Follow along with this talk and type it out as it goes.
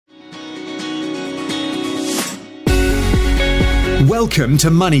Welcome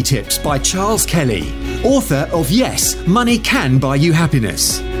to Money Tips by Charles Kelly, author of Yes, Money Can Buy You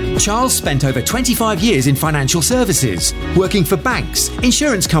Happiness. Charles spent over 25 years in financial services, working for banks,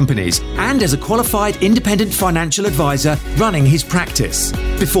 insurance companies, and as a qualified independent financial advisor running his practice,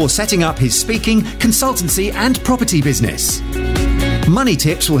 before setting up his speaking, consultancy, and property business. Money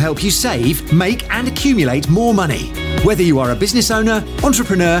Tips will help you save, make, and accumulate more money, whether you are a business owner,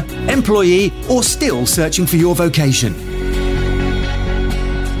 entrepreneur, employee, or still searching for your vocation.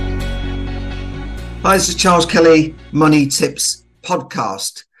 Hi, this is Charles Kelly, Money Tips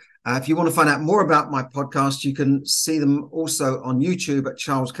podcast. If you want to find out more about my podcast, you can see them also on YouTube at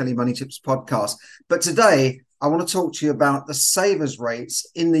Charles Kelly Money Tips podcast. But today, I want to talk to you about the savers rates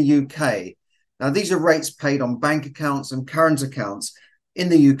in the UK. Now, these are rates paid on bank accounts and current accounts in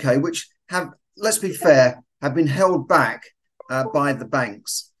the UK, which have, let's be fair, have been held back by the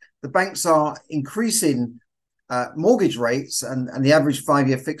banks. The banks are increasing mortgage rates, and the average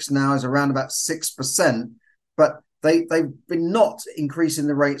 5-year fix now is around about 6%, but they've been not increasing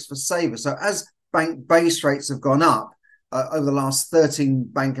the rates for savers. So as bank base rates have gone up over the last 13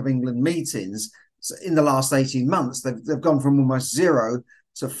 Bank of England meetings, so in the last 18 months, they've gone from almost 0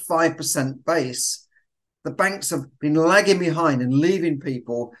 to 5% base. The banks have been lagging behind and leaving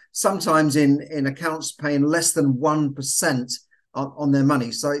people sometimes in accounts paying less than 1% on their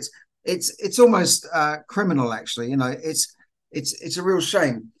money. So it's almost criminal, actually. You know, it's a real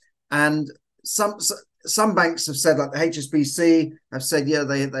shame. And some banks have said, like the HSBC have said, yeah,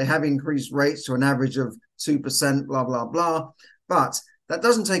 they have increased rates to an average of 2%, blah, blah, blah. But that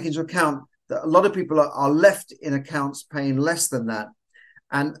doesn't take into account that a lot of people are left in accounts paying less than that.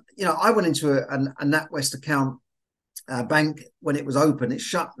 And, you know, I went into a NatWest account bank when it was open. It's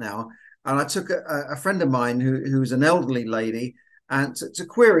shut now. And I took a friend of mine who's an elderly lady and to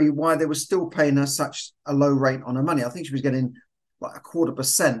query why they were still paying her such a low rate on her money. I think she was getting like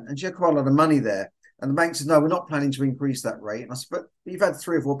 0.25%, and she had quite a lot of money there. And the bank said, no, we're not planning to increase that rate. And I said, but you've had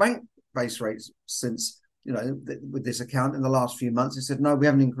 3 or 4 bank base rates since, you know, with this account in the last few months. They said, no, we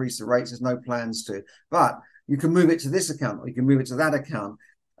haven't increased the rates. There's no plans to. But you can move it to this account or you can move it to that account.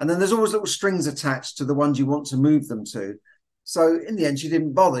 And then there's always little strings attached to the ones you want to move them to. So in the end, she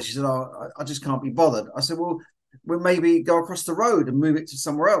didn't bother. She said, oh, I just can't be bothered. I said, well, we'll maybe go across the road and move it to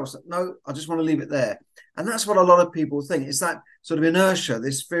somewhere else. No, I just want to leave it there. And that's what a lot of people think. It's that sort of inertia,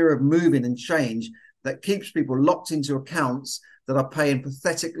 this fear of moving and change that keeps people locked into accounts that are paying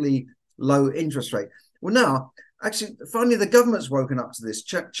pathetically low interest rate. Well, now, actually, finally, the government's woken up to this.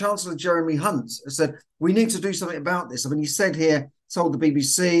 Chancellor Jeremy Hunt has said, we need to do something about this. I mean, he said here, told the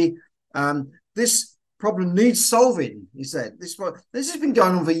BBC, this problem needs solving, he said. This has been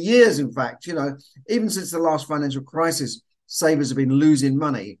going on for years, in fact. You know, even since the last financial crisis, savers have been losing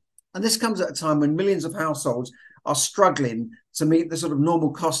money. And this comes at a time when millions of households are struggling to meet the sort of normal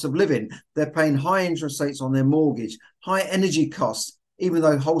cost of living. They're paying high interest rates on their mortgage, high energy costs. Even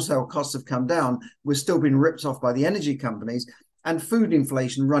though wholesale costs have come down, we're still being ripped off by the energy companies, and food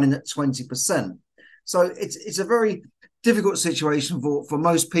inflation running at 20%. So it's a very difficult situation for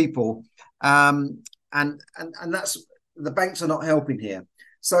most people. And that's, the banks are not helping here.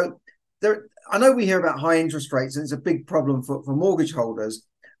 So I know we hear about high interest rates, and it's a big problem for mortgage holders.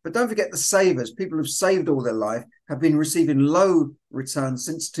 But don't forget the savers, people who've saved all their life, have been receiving low returns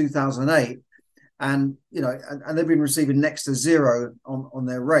since 2008. And, you know, and they've been receiving next to 0 on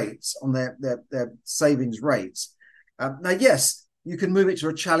their rates, on their savings rates. Now, yes, you can move it to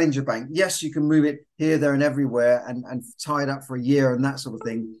a challenger bank. Yes, you can move it here, there, and everywhere and tie it up for a year and that sort of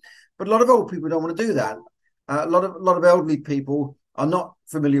thing. But a lot of old people don't want to do that. A lot of elderly people are not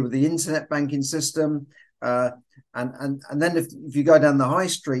familiar with the internet banking system. And then if you go down the high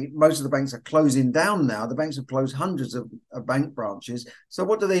street, most of the banks are closing down now. The banks have closed hundreds of bank branches. So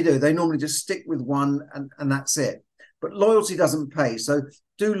what do? They normally just stick with one and that's it. But loyalty doesn't pay. So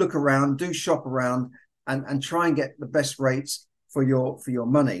do look around, do shop around and try and get the best rates for your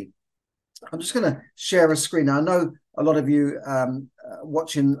money. I'm just going to share a screen. Now, I know a lot of you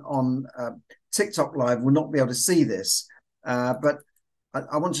watching on TikTok Live will not be able to see this, but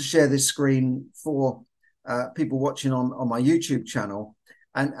I want to share this screen for people watching on my YouTube channel,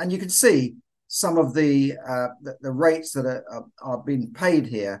 and you can see some of the rates that are being paid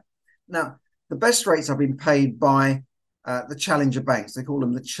here. Now, the best rates are being paid by the challenger banks. They call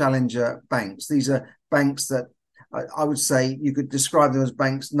them the challenger banks. These are banks that I would say you could describe them as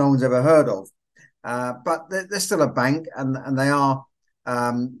banks no one's ever heard of, but they're still a bank, and they are,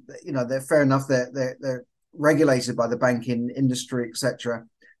 you know, they're fair enough. They're regulated by the banking industry, etc.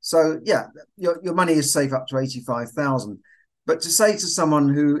 So yeah, your money is safe up to 85,000. But to say to someone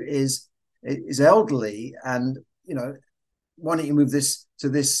who is elderly and, you know, why don't you move this to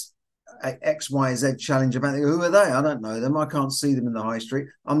this XYZ challenger bank? They go, who are they? I don't know them. I can't see them in the high street.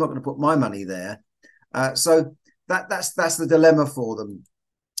 I'm not going to put my money there. So that's the dilemma for them.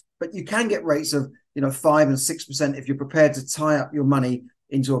 But you can get rates of 5 and 6% if you're prepared to tie up your money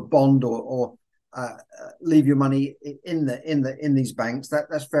into a bond or leave your money in these banks.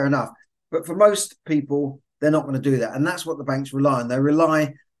 That's fair enough. But for most people, they're not going to do that, and that's what the banks rely on. They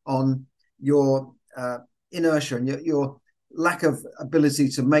rely on your inertia and your lack of ability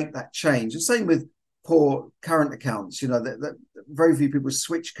to make that change. The same with poor current accounts. That very few people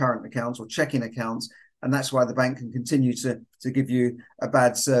switch current accounts or checking accounts, and that's why the bank can continue to give you a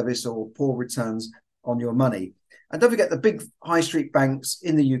bad service or poor returns on your money. And don't forget the big high street banks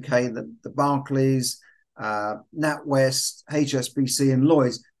in the UK, the Barclays, NatWest, HSBC and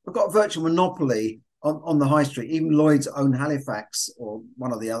Lloyds, have got a virtual monopoly on the high street. Even Lloyds own Halifax, or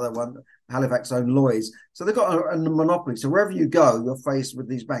one or the other one. Halifax own Lloyds. So they've got a monopoly. So wherever you go, you're faced with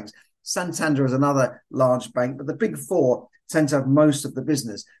these banks. Santander is another large bank, but the big four tend to have most of the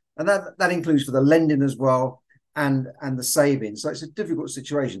business. And that includes for the lending as well and the savings. So it's a difficult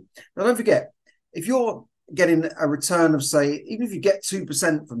situation. Now, don't forget, if you're getting a return of, say, even if you get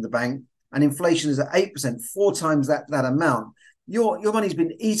 2% from the bank and inflation is at 8%, 4 times that amount, your money's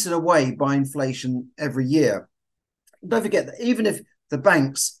been eaten away by inflation every year. Don't forget that even if the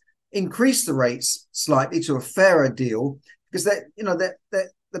banks increase the rates slightly to a fairer deal, because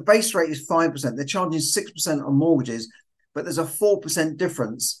the base rate is 5%, they're charging 6% on mortgages, but there's a 4%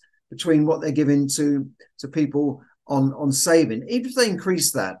 difference between what they're giving to people on saving. Even if they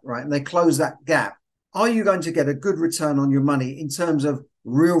increase that, right, and they close that gap, are you going to get a good return on your money in terms of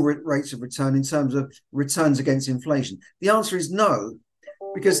real rates of return, in terms of returns against inflation? The answer is no,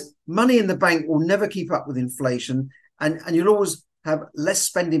 because money in the bank will never keep up with inflation, and you'll always have less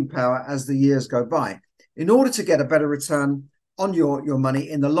spending power as the years go by. In order to get a better return on your money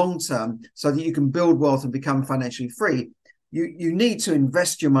in the long term so that you can build wealth and become financially free, you need to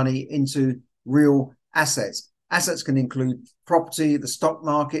invest your money into real assets. Assets can include property, the stock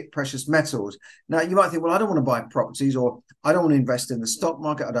market, precious metals. Now, you might think, well, I don't want to buy properties, or I don't want to invest in the stock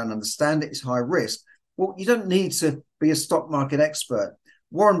market. I don't understand it. It's high risk. Well, you don't need to be a stock market expert.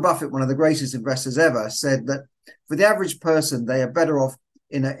 Warren Buffett, one of the greatest investors ever, said that for the average person, they are better off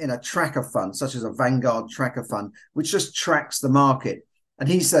in a tracker fund, such as a Vanguard tracker fund, which just tracks the market. And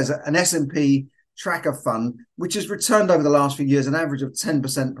he says an S&P tracker fund, which has returned over the last few years an average of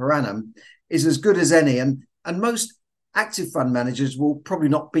 10% per annum, is as good as any. And most active fund managers will probably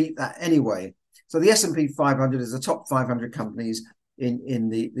not beat that anyway. So the S&P 500 is the top 500 companies in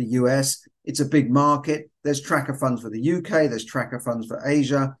the US. It's a big market. There's tracker funds for the UK. There's tracker funds for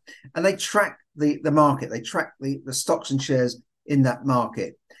Asia. And they track the market. They track the stocks and shares in that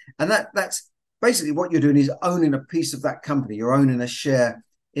market. And that's basically what you're doing, is owning a piece of that company. You're owning a share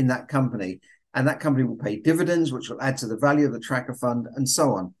in that company. And that company will pay dividends, which will add to the value of the tracker fund, and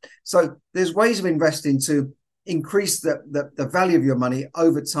so on. So there's ways of investing to increase the value of your money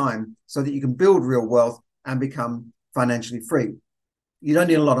over time so that you can build real wealth and become financially free. You don't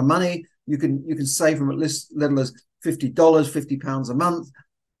need a lot of money. You can save from at least little as $50, £50 a month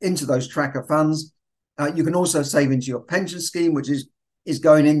into those tracker funds. You can also save into your pension scheme, which is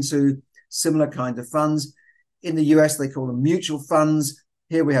going into similar kind of funds. In the US, they call them mutual funds.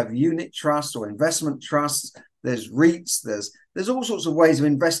 Here we have unit trusts or investment trusts. There's REITs. There's all sorts of ways of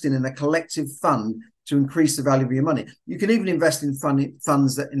investing in a collective fund to increase the value of your money. You can even invest in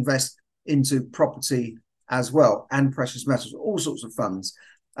funds that invest into property as well, and precious metals, all sorts of funds.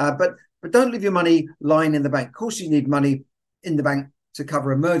 But don't leave your money lying in the bank. Of course, you need money in the bank to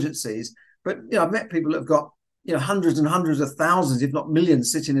cover emergencies. But I've met people that have got hundreds and hundreds of thousands, if not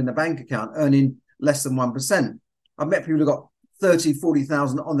millions, sitting in a bank account earning less than 1%. I've met people who've got 30,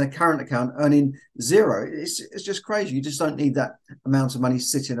 40,000 on their current account earning zero. It's just crazy. You just don't need that amount of money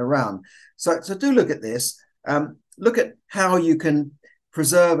sitting around. So do look at this. Look at how you can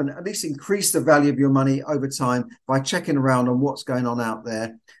preserve and at least increase the value of your money over time by checking around on what's going on out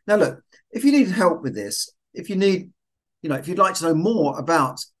there. Now, look, if you need help with this, if you'd like to know more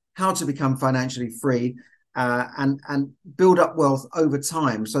about how to become financially free and build up wealth over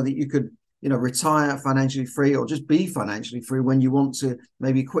time so that you could retire financially free, or just be financially free when you want to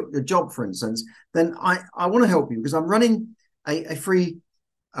maybe quit your job, for instance, then I want to help you, because I'm running a free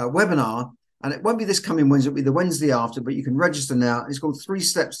webinar, and it won't be this coming Wednesday, it'll be the Wednesday after, but you can register now. It's called 3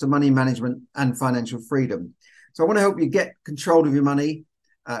 Steps to Money Management and Financial Freedom. So I want to help you get control of your money,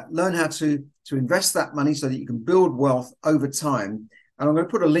 learn how to invest that money so that you can build wealth over time. And I'm going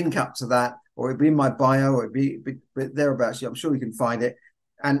to put a link up to that, or it'll be in my bio, or it'll be thereabouts. I'm sure you can find it.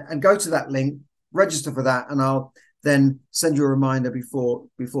 And go to that link, register for that, and I'll then send you a reminder before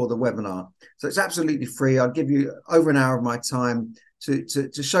the webinar. So it's absolutely free. I'll give you over an hour of my time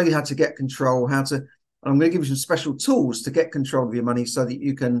to show you how to get control, I'm going to give you some special tools to get control of your money so that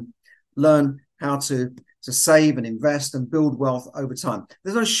you can learn how to save and invest and build wealth over time.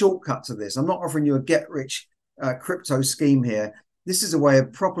 There's no shortcut to this. I'm not offering you a get-rich crypto scheme here. This is a way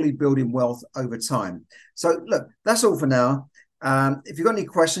of properly building wealth over time. So look, that's all for now. If you've got any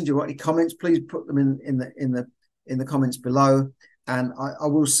questions, you've got any comments, please put them in the comments below, and I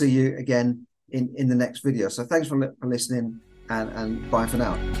will see you again in the next video. So thanks for listening, and bye for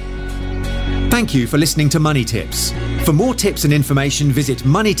now. Thank you for listening to Money Tips. For more tips and information, visit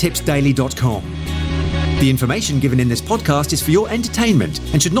moneytipsdaily.com. The information given in this podcast is for your entertainment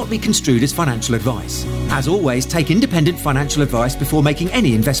and should not be construed as financial advice. As always, take independent financial advice before making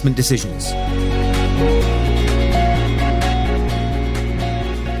any investment decisions.